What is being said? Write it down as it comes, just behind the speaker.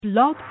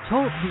Blog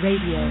Talk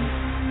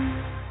Radio.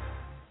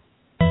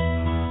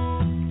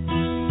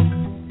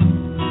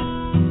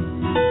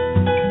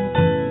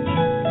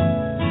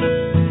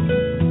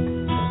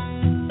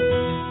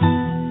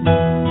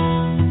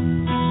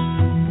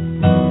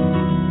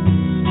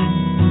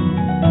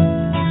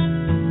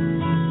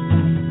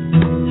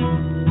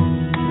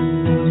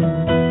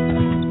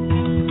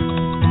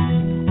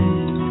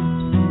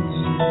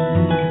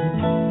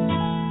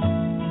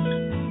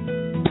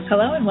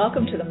 Hello and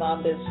welcome to the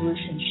Mom Biz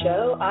Solutions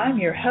Show. I'm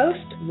your host,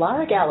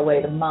 Laura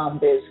Galloway, the Mom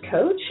Biz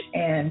Coach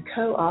and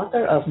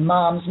co-author of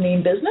Mom's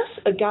Mean Business,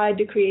 a guide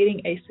to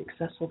creating a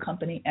successful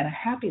company and a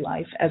happy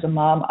life as a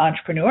mom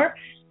entrepreneur,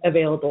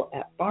 available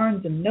at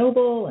Barnes &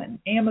 Noble and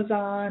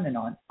Amazon and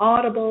on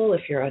Audible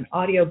if you're an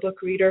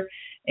audiobook reader,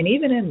 and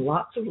even in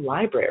lots of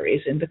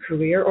libraries in the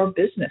career or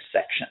business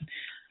section.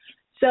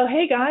 So,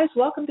 hey guys,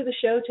 welcome to the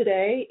show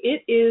today.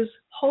 It is,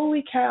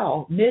 holy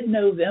cow,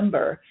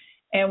 mid-November.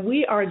 And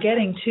we are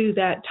getting to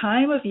that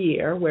time of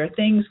year where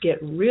things get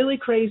really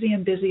crazy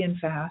and busy and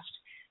fast,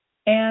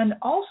 and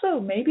also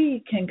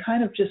maybe can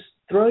kind of just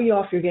throw you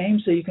off your game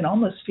so you can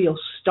almost feel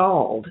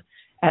stalled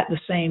at the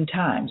same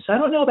time. So I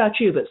don't know about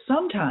you, but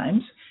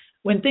sometimes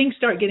when things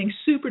start getting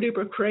super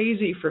duper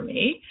crazy for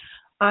me,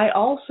 I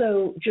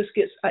also just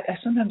I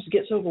sometimes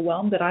get so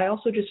overwhelmed that I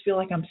also just feel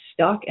like I'm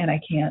stuck and I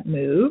can't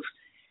move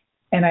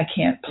and I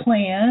can't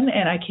plan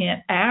and I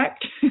can't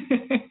act.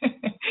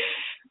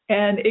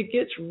 And it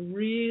gets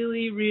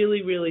really,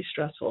 really, really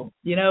stressful.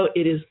 You know,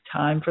 it is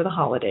time for the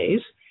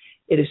holidays.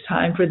 It is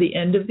time for the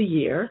end of the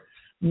year.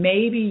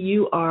 Maybe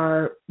you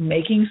are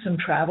making some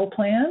travel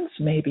plans.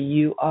 Maybe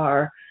you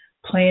are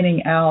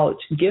planning out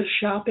gift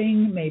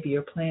shopping. Maybe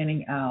you're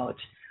planning out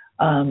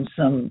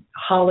some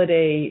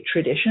holiday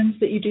traditions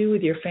that you do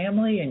with your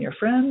family and your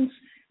friends.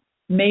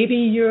 Maybe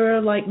you're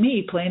like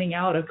me, planning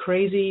out a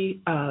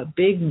crazy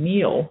big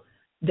meal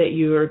that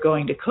you are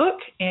going to cook,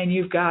 and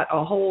you've got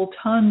a whole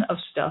ton of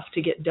stuff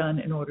to get done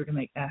in order to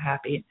make that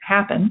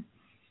happen.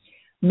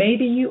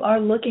 Maybe you are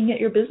looking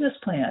at your business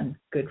plan,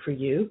 good for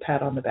you,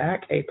 pat on the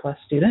back, A+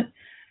 student,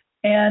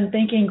 and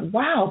thinking,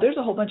 wow, there's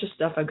a whole bunch of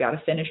stuff I've got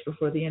to finish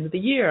before the end of the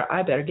year.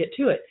 I better get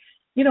to it.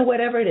 You know,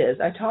 whatever it is.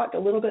 I talked a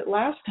little bit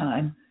last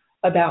time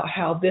about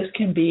how this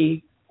can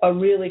be a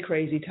really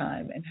crazy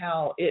time and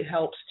how it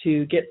helps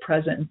to get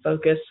present and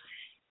focus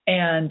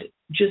and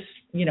just,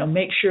 you know,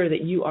 make sure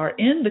that you are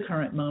in the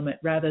current moment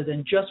rather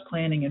than just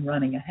planning and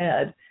running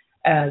ahead,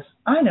 as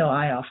I know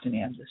I often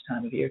am this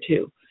time of year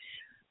too.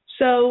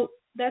 So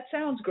that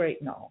sounds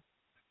great and all,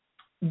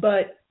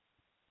 but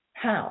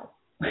how?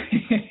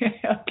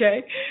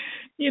 Okay,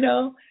 you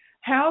know,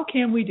 how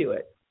can we do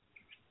it?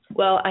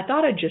 Well, I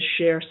thought I'd just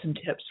share some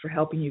tips for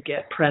helping you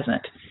get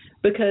present,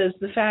 because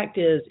the fact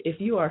is, if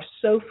you are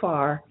so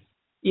far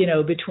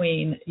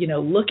between,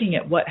 looking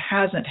at what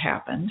hasn't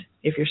happened,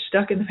 if you're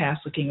stuck in the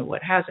past looking at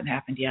what hasn't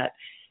happened yet,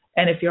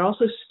 and if you're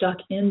also stuck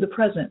in the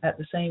present at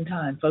the same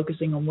time,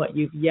 focusing on what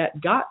you've yet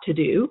got to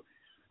do,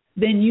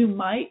 then you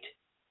might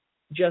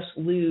just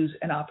lose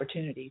an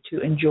opportunity to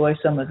enjoy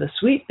some of the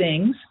sweet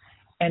things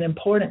and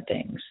important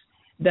things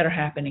that are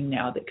happening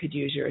now that could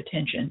use your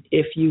attention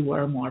if you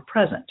were more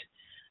present.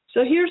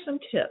 So here's some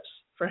tips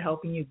for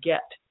helping you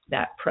get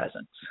that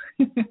presence.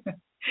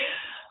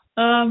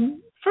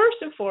 First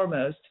and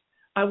foremost,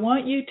 I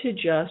want you to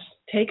just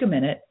take a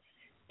minute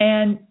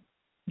and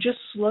just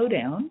slow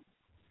down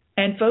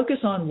and focus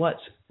on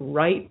what's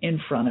right in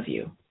front of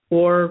you,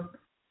 or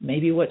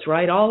maybe what's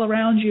right all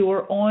around you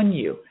or on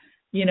you.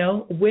 You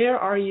know, where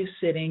are you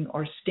sitting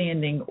or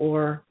standing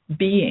or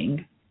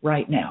being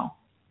right now?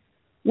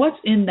 What's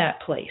in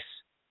that place?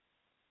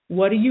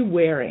 What are you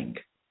wearing?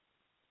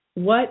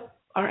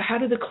 How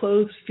do the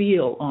clothes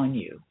feel on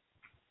you?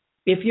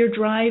 If you're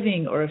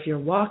driving, or if you're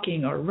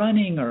walking or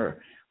running or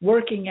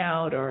working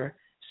out or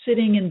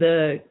sitting in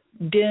the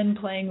den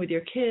playing with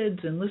your kids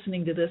and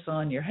listening to this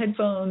on your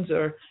headphones,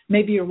 or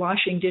maybe you're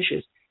washing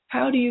dishes,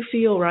 how do you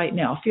feel right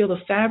now? Feel the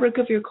fabric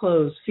of your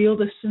clothes. Feel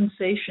the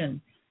sensation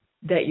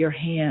that your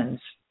hands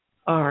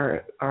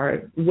are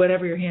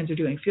whatever your hands are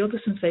doing. Feel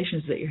the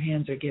sensations that your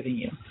hands are giving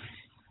you.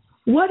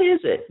 What is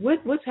it?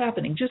 What's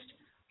happening? Just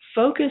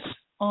focus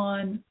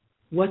on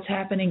what's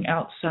happening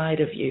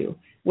outside of you.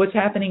 What's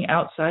happening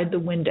outside the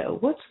window?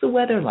 What's the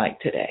weather like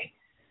today?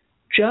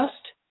 Just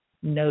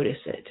notice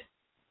it.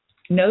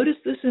 Notice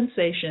the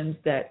sensations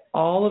that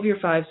all of your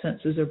five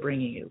senses are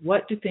bringing you.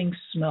 What do things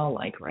smell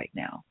like right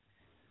now?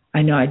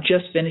 I know I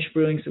just finished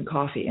brewing some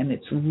coffee, and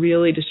it's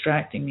really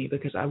distracting me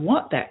because I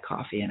want that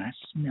coffee and I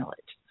smell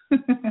it.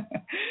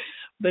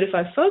 But if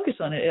I focus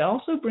on it, it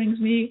also brings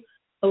me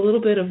a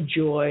little bit of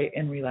joy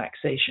and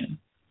relaxation.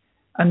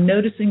 I'm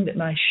noticing that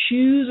my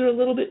shoes are a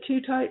little bit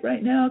too tight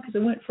right now because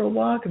I went for a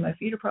walk and my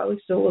feet are probably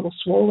still a little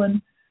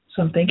swollen.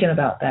 So I'm thinking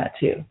about that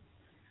too.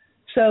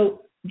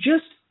 So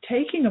just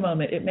taking a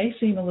moment, it may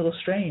seem a little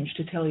strange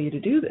to tell you to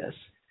do this,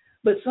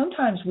 but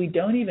sometimes we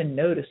don't even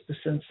notice the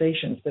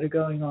sensations that are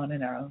going on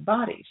in our own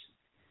bodies.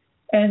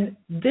 And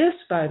this,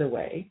 by the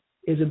way,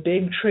 is a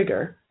big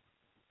trigger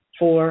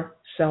for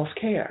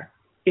self-care.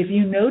 If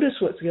you notice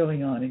what's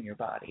going on in your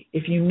body,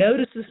 if you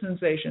notice the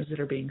sensations that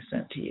are being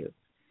sent to you,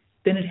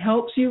 then it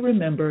helps you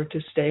remember to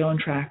stay on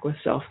track with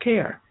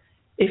self-care.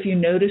 If you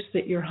notice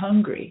that you're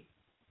hungry,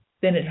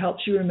 then it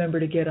helps you remember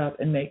to get up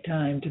and make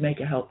time to make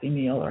a healthy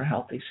meal or a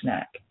healthy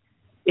snack.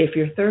 If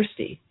you're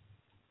thirsty,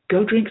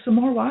 go drink some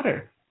more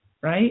water,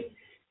 right?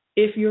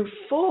 If you're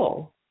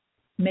full,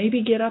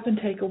 maybe get up and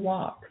take a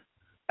walk.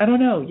 I don't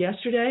know.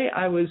 Yesterday,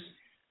 I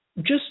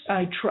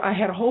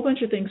had a whole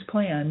bunch of things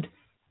planned,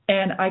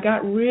 and I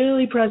got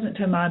really present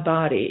to my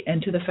body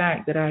and to the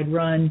fact that I'd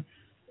run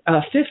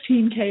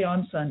 15K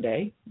on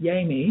Sunday,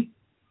 yay me,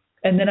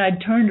 and then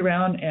I'd turned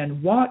around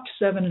and walked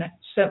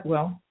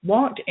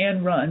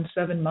and run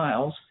 7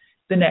 miles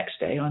the next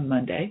day on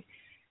Monday.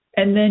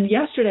 And then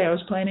yesterday I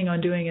was planning on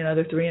doing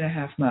another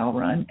 3.5 mile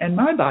run, and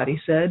my body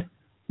said,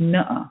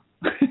 nuh-uh.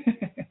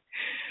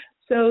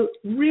 So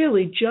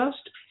really just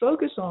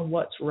focus on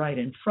what's right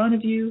in front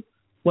of you,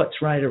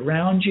 what's right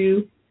around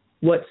you,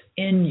 what's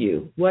in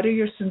you. What are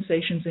your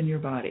sensations in your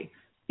body?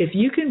 If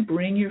you can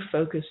bring your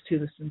focus to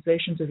the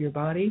sensations of your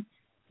body,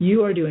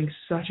 you are doing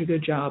such a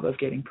good job of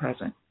getting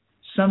present.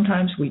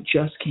 Sometimes we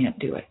just can't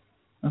do it,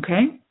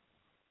 okay?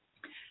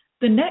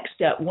 The next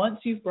step, once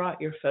you've brought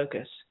your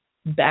focus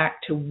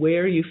back to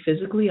where you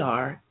physically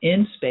are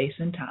in space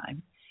and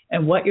time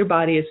and what your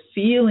body is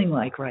feeling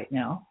like right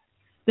now,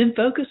 then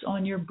focus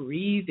on your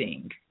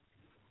breathing.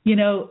 You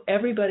know,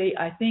 everybody,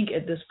 I think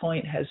at this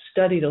point, has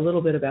studied a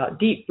little bit about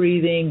deep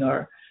breathing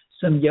or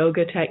some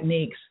yoga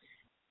techniques.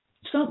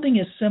 Something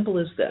as simple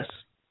as this.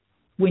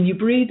 When you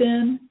breathe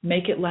in,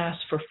 make it last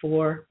for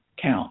 4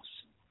 counts.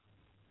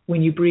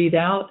 When you breathe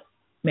out,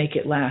 make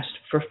it last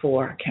for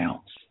 4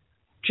 counts.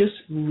 Just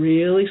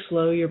really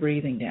slow your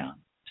breathing down.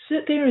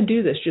 Sit there and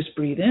do this. Just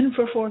breathe in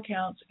for 4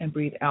 counts and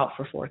breathe out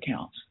for 4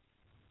 counts.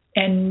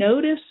 And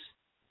notice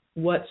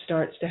what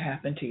starts to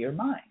happen to your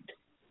mind.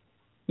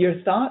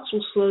 Your thoughts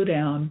will slow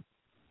down.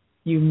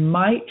 You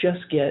might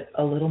just get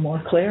a little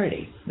more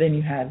clarity than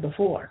you had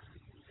before.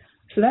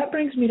 So that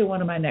brings me to one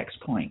of my next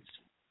points.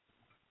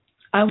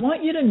 I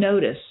want you to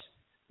notice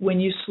when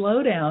you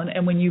slow down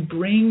and when you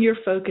bring your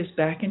focus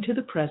back into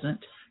the present,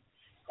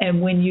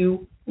 and when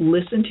you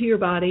listen to your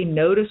body,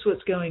 notice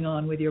what's going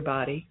on with your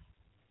body,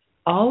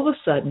 all of a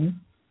sudden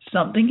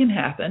something can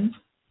happen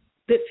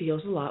that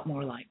feels a lot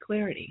more like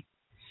clarity.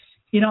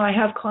 You know, I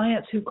have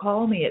clients who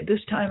call me at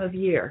this time of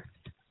year.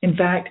 In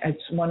fact,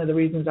 it's one of the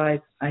reasons I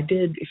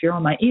did, if you're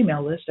on my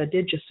email list, I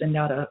did just send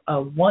out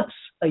a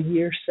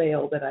once-a-year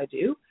sale that I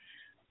do,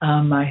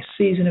 my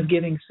Season of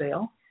Giving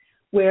sale,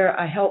 where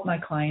I help my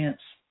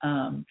clients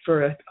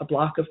for a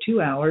block of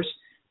 2 hours.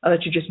 I'll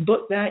let you just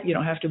book that. You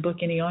don't have to book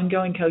any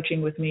ongoing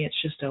coaching with me.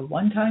 It's just a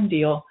one-time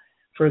deal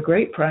for a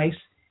great price,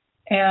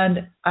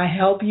 and I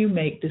help you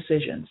make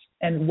decisions.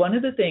 And one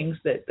of the things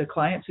that the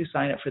clients who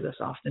sign up for this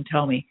often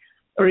tell me,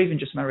 or even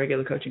just my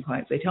regular coaching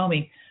clients, they tell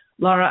me,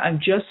 Laura, I'm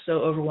just so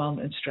overwhelmed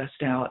and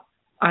stressed out.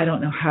 I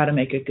don't know how to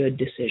make a good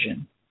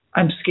decision.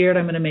 I'm scared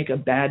I'm going to make a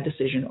bad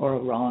decision or a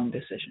wrong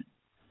decision.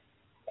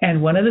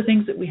 And one of the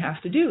things that we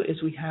have to do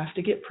is we have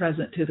to get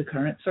present to the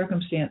current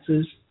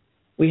circumstances.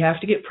 We have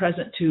to get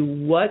present to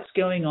what's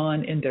going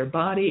on in their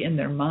body, in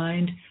their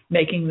mind,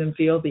 making them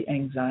feel the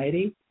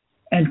anxiety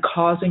and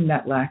causing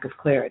that lack of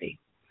clarity.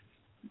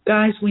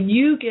 Guys, when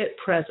you get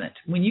present,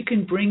 when you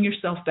can bring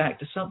yourself back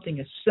to something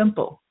as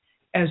simple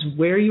as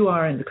where you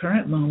are in the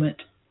current moment,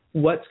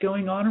 what's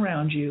going on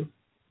around you,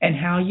 and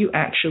how you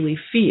actually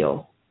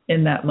feel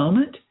in that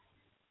moment,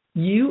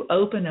 you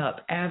open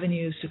up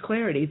avenues to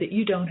clarity that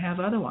you don't have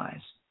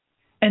otherwise.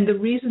 And the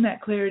reason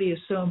that clarity is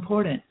so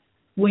important,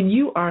 when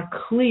you are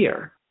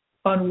clear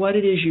on what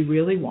it is you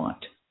really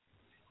want,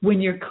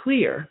 when you're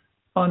clear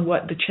on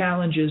what the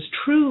challenges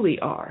truly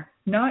are,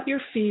 not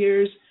your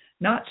fears,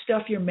 not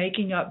stuff you're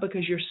making up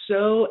because you're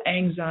so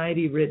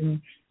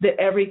anxiety-ridden that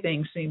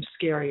everything seems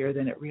scarier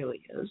than it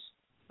really is.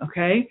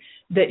 Okay,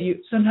 that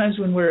you sometimes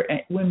when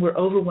we're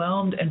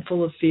overwhelmed and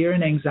full of fear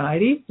and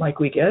anxiety, like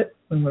we get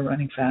when we're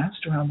running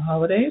fast around the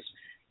holidays,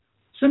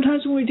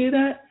 sometimes when we do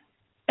that,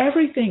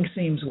 everything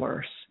seems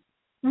worse.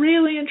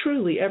 Really and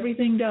truly,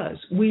 everything does.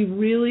 We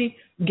really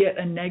get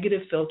a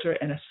negative filter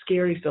and a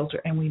scary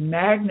filter, and we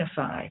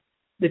magnify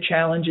the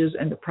challenges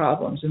and the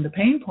problems and the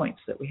pain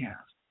points that we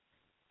have.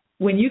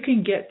 When you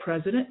can get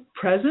present,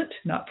 I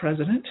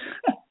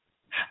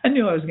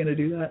knew I was going to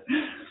do that.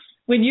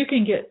 When you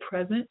can get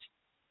present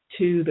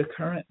to the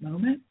current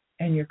moment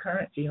and your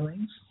current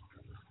feelings,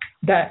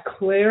 that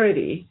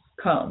clarity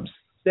comes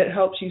that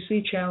helps you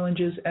see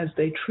challenges as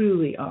they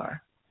truly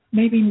are.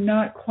 Maybe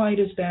not quite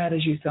as bad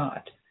as you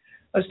thought.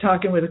 I was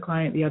talking with a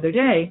client the other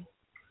day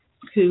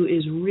who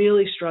is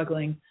really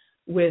struggling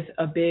with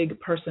a big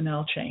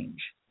personnel change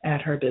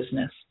at her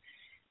business.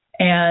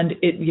 And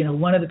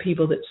one of the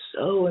people that's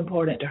so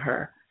important to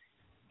her,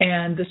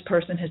 and this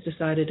person has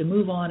decided to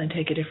move on and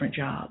take a different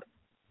job.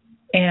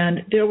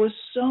 And there was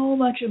so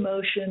much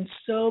emotion,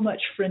 so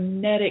much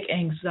frenetic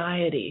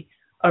anxiety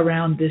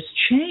around this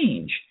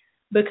change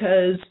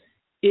because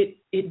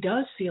it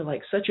does feel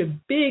like such a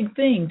big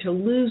thing to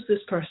lose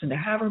this person, to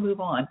have her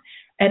move on.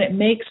 And it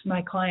made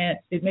my client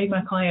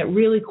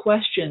really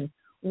question,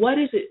 what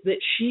is it that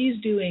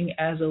she's doing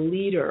as a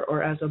leader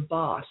or as a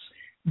boss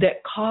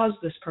that caused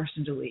this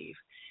person to leave?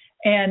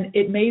 And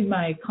it made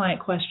my client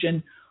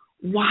question,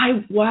 why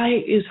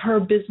is her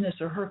business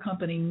or her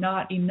company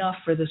not enough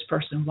for this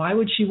person? Why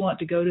would she want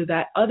to go to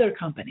that other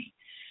company?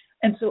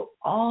 And so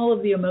all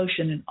of the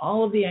emotion and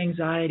all of the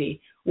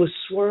anxiety was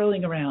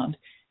swirling around,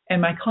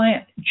 and my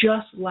client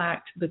just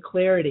lacked the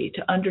clarity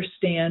to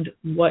understand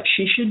what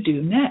she should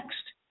do next.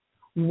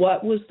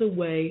 What was the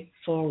way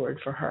forward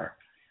for her?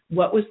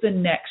 What was the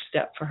next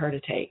step for her to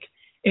take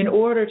in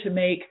order to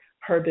make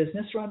her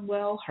business run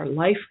well, her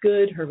life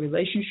good, her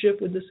relationship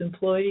with this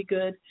employee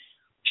good?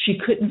 She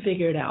couldn't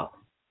figure it out.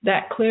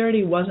 That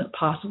clarity wasn't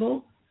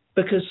possible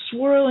because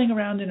swirling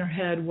around in her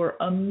head were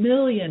a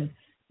million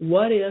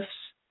what ifs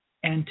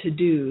and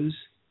to-dos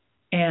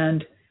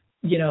and,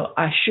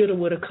 I shoulda,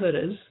 woulda,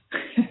 couldas.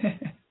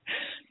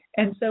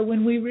 And so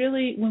when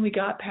we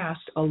got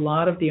past a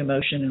lot of the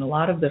emotion and a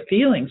lot of the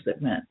feelings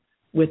that went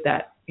with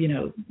that,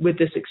 with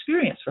this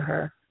experience for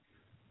her,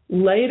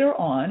 later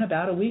on,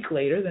 about a week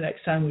later, the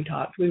next time we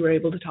talked, we were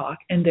able to talk,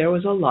 and there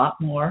was a lot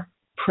more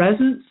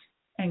presence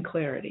and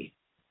clarity.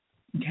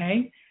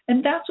 Okay?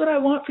 And that's what I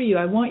want for you.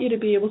 I want you to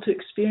be able to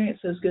experience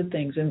those good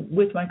things. And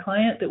with my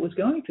client that was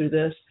going through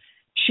this,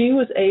 she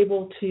was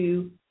able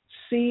to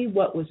see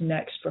what was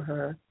next for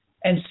her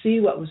and see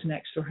what was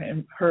next for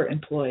her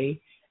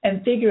employee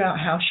and figure out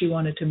how she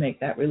wanted to make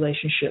that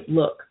relationship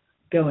look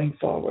going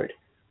forward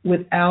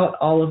without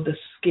all of the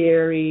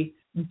scary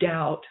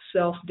doubt,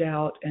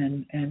 self-doubt,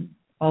 and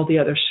all the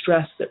other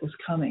stress that was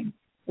coming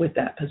with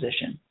that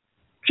position,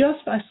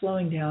 just by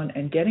slowing down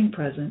and getting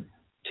present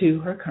to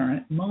her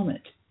current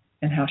moment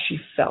and how she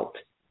felt,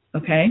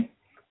 okay?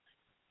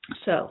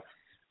 So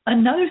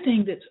another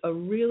thing that's a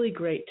really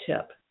great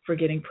tip for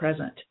getting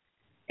present,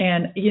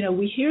 and,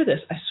 we hear this,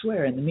 I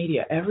swear, in the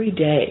media every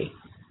day,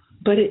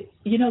 but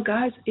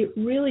guys, it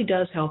really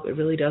does help. It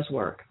really does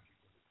work.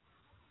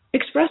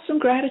 Express some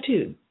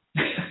gratitude.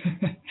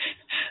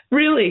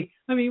 Really.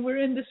 I mean,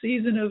 we're in the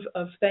season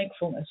of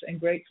thankfulness and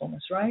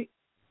gratefulness, right?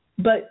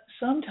 But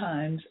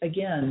sometimes,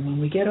 again, when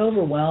we get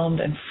overwhelmed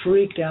and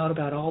freaked out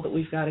about all that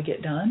we've got to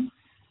get done,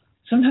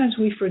 sometimes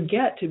we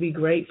forget to be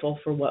grateful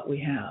for what we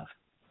have.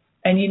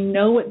 And you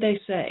know what they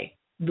say,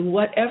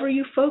 whatever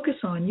you focus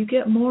on, you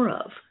get more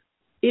of.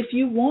 If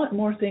you want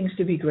more things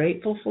to be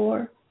grateful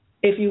for,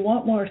 if you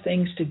want more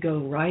things to go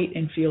right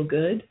and feel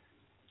good,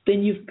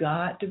 then you've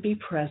got to be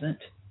present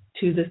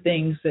to the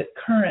things that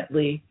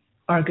currently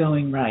are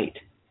going right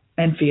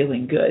and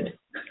feeling good.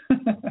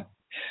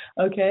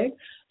 Okay?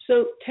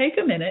 So take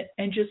a minute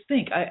and just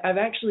think. I've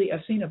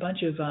seen a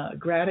bunch of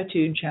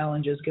gratitude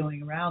challenges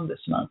going around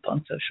this month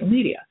on social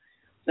media.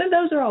 And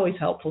those are always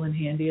helpful and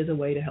handy as a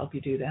way to help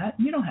you do that.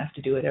 You don't have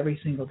to do it every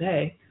single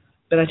day.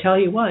 But I tell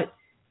you what,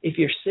 if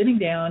you're sitting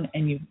down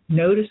and you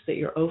notice that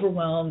you're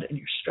overwhelmed and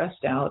you're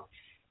stressed out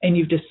and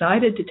you've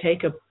decided to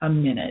take a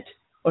minute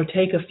or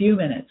take a few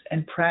minutes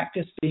and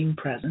practice being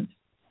present,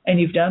 and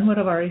you've done what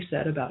I've already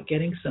said about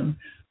getting some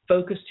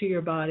focus to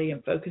your body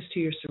and focus to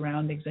your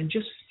surroundings and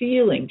just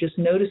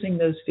noticing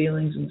those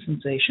feelings and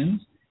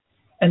sensations,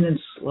 and then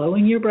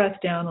slowing your breath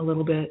down a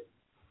little bit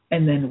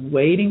and then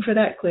waiting for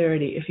that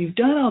clarity. If you've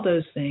done all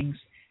those things,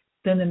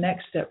 then the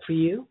next step for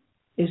you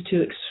is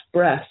to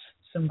express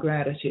some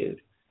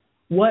gratitude.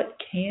 What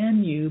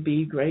can you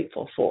be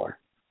grateful for?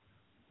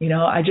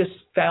 I just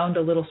found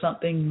a little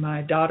something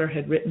my daughter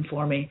had written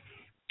for me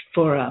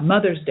for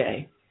Mother's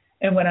Day.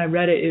 And when I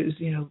read it, it was,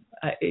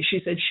 she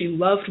said she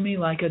loved me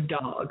like a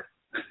dog.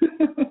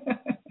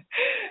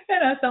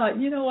 And I thought,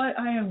 you know what?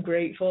 I am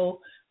grateful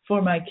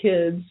for my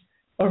kids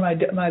or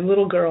my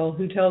little girl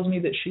who tells me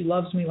that she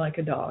loves me like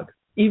a dog,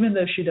 even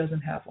though she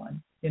doesn't have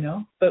one,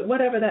 But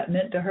whatever that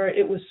meant to her,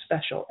 it was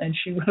special. And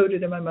she wrote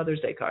it in my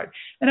Mother's Day card.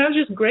 And I was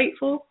just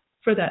grateful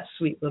for that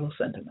sweet little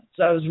sentiment.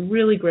 So I was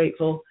really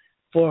grateful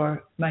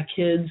for my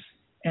kids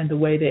and the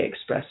way they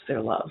expressed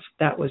their love.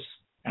 That was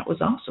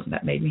awesome.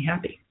 That made me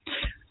happy.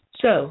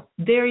 So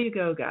there you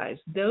go, guys.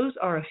 Those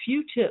are a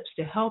few tips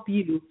to help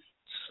you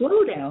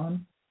slow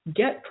down,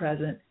 get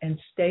present, and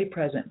stay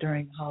present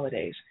during the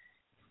holidays.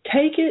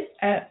 Take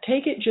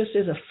it just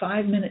as a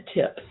 5-minute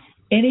tip.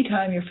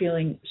 Anytime you're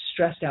feeling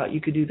stressed out,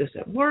 you could do this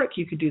at work,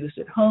 you could do this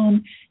at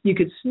home, you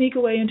could sneak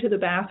away into the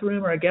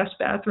bathroom or a guest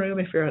bathroom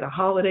if you're at a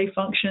holiday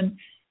function,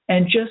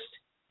 and just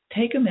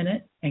take a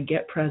minute and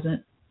get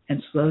present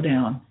and slow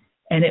down.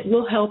 And it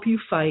will help you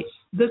fight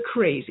the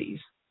crazies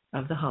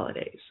of the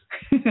holidays.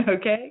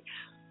 Okay?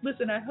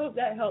 Listen, I hope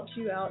that helps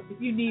you out.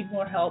 If you need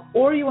more help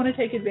or you want to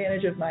take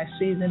advantage of my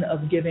Season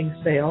of Giving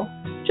sale,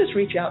 just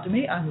reach out to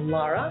me. I'm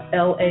Lara,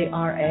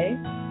 Lara,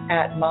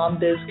 at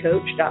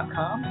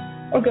mombizcoach.com.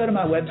 Or go to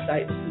my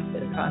website and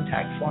get a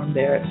contact form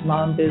there. It's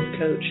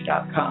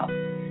mombizcoach.com.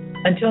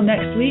 Until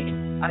next week,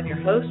 I'm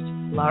your host,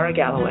 Lara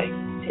Galloway.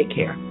 Take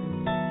care.